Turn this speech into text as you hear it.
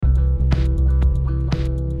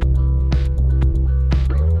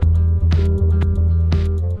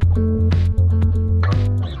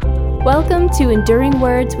Welcome to Enduring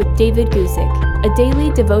Words with David Guzik, a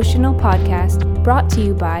daily devotional podcast brought to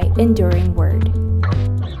you by Enduring Word.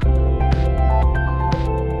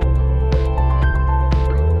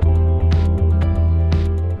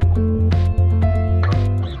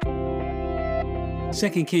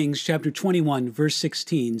 Second Kings chapter 21, verse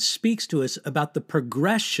 16 speaks to us about the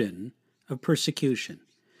progression of persecution.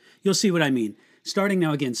 You'll see what I mean. Starting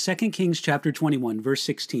now again, 2 Kings chapter 21, verse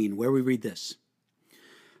 16, where we read this.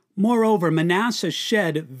 Moreover, Manasseh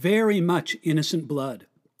shed very much innocent blood,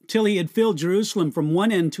 till he had filled Jerusalem from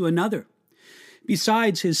one end to another,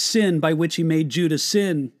 besides his sin by which he made Judah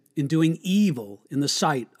sin in doing evil in the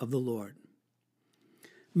sight of the Lord.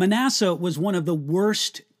 Manasseh was one of the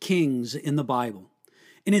worst kings in the Bible,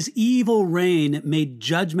 and his evil reign made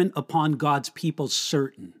judgment upon God's people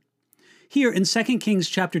certain. Here in 2 Kings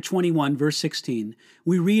chapter 21, verse 16,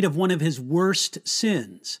 we read of one of his worst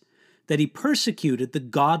sins, that he persecuted the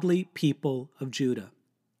godly people of Judah.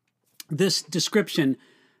 This description,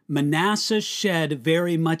 Manasseh shed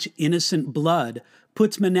very much innocent blood,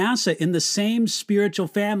 puts Manasseh in the same spiritual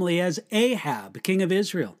family as Ahab, king of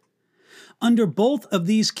Israel. Under both of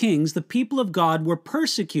these kings, the people of God were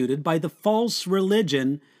persecuted by the false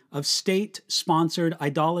religion of state-sponsored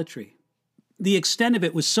idolatry. The extent of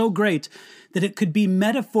it was so great that it could be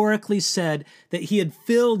metaphorically said that he had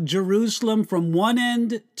filled Jerusalem from one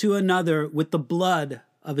end to another with the blood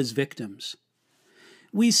of his victims.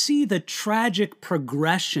 We see the tragic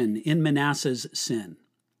progression in Manasseh's sin.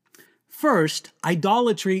 First,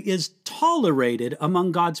 idolatry is tolerated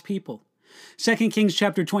among God's people. 2 Kings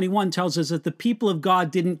chapter 21 tells us that the people of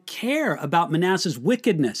God didn't care about Manasseh's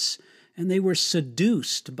wickedness, and they were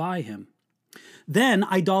seduced by him. Then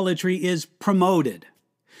idolatry is promoted.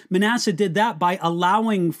 Manasseh did that by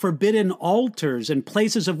allowing forbidden altars and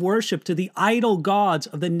places of worship to the idol gods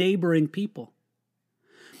of the neighboring people.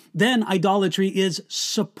 Then idolatry is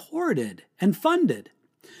supported and funded.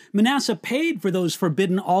 Manasseh paid for those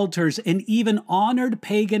forbidden altars and even honored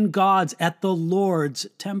pagan gods at the Lord's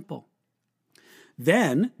temple.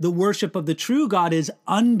 Then the worship of the true God is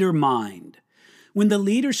undermined. When the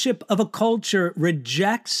leadership of a culture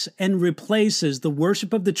rejects and replaces the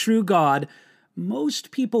worship of the true God,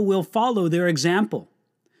 most people will follow their example.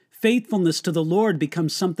 Faithfulness to the Lord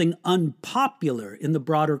becomes something unpopular in the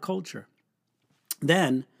broader culture.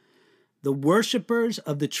 Then, the worshipers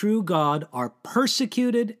of the true God are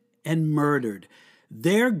persecuted and murdered.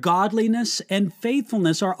 Their godliness and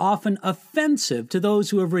faithfulness are often offensive to those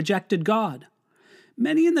who have rejected God.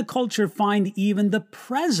 Many in the culture find even the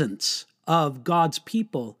presence of God's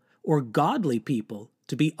people or godly people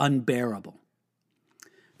to be unbearable.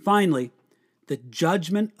 Finally, the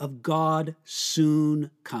judgment of God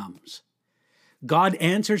soon comes. God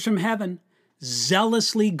answers from heaven,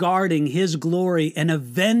 zealously guarding his glory and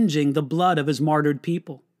avenging the blood of his martyred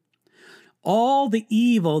people. All the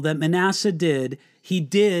evil that Manasseh did, he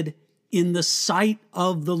did in the sight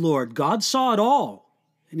of the Lord. God saw it all,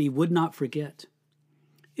 and he would not forget.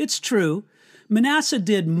 It's true, Manasseh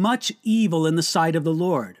did much evil in the sight of the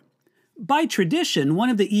Lord. By tradition, one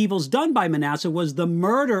of the evils done by Manasseh was the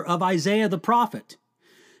murder of Isaiah the prophet.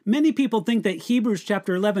 Many people think that Hebrews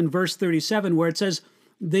chapter 11, verse 37, where it says,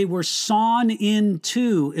 they were sawn in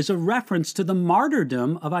two, is a reference to the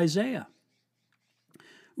martyrdom of Isaiah.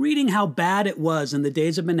 Reading how bad it was in the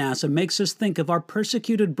days of Manasseh makes us think of our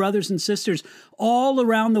persecuted brothers and sisters all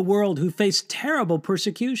around the world who face terrible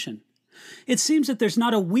persecution. It seems that there's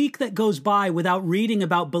not a week that goes by without reading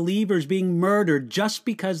about believers being murdered just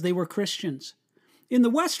because they were Christians. In the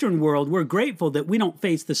Western world, we're grateful that we don't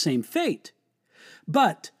face the same fate,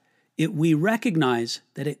 but we recognize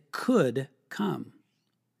that it could come.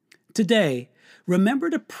 Today,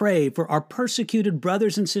 remember to pray for our persecuted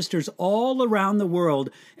brothers and sisters all around the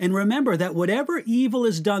world, and remember that whatever evil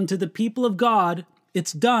is done to the people of God,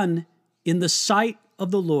 it's done in the sight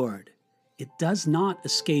of the Lord. It does not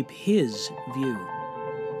escape his view.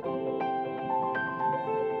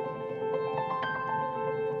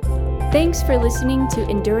 Thanks for listening to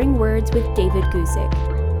Enduring Words with David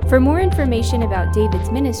Guzik. For more information about David's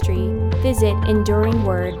ministry, visit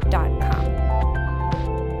enduringword.org.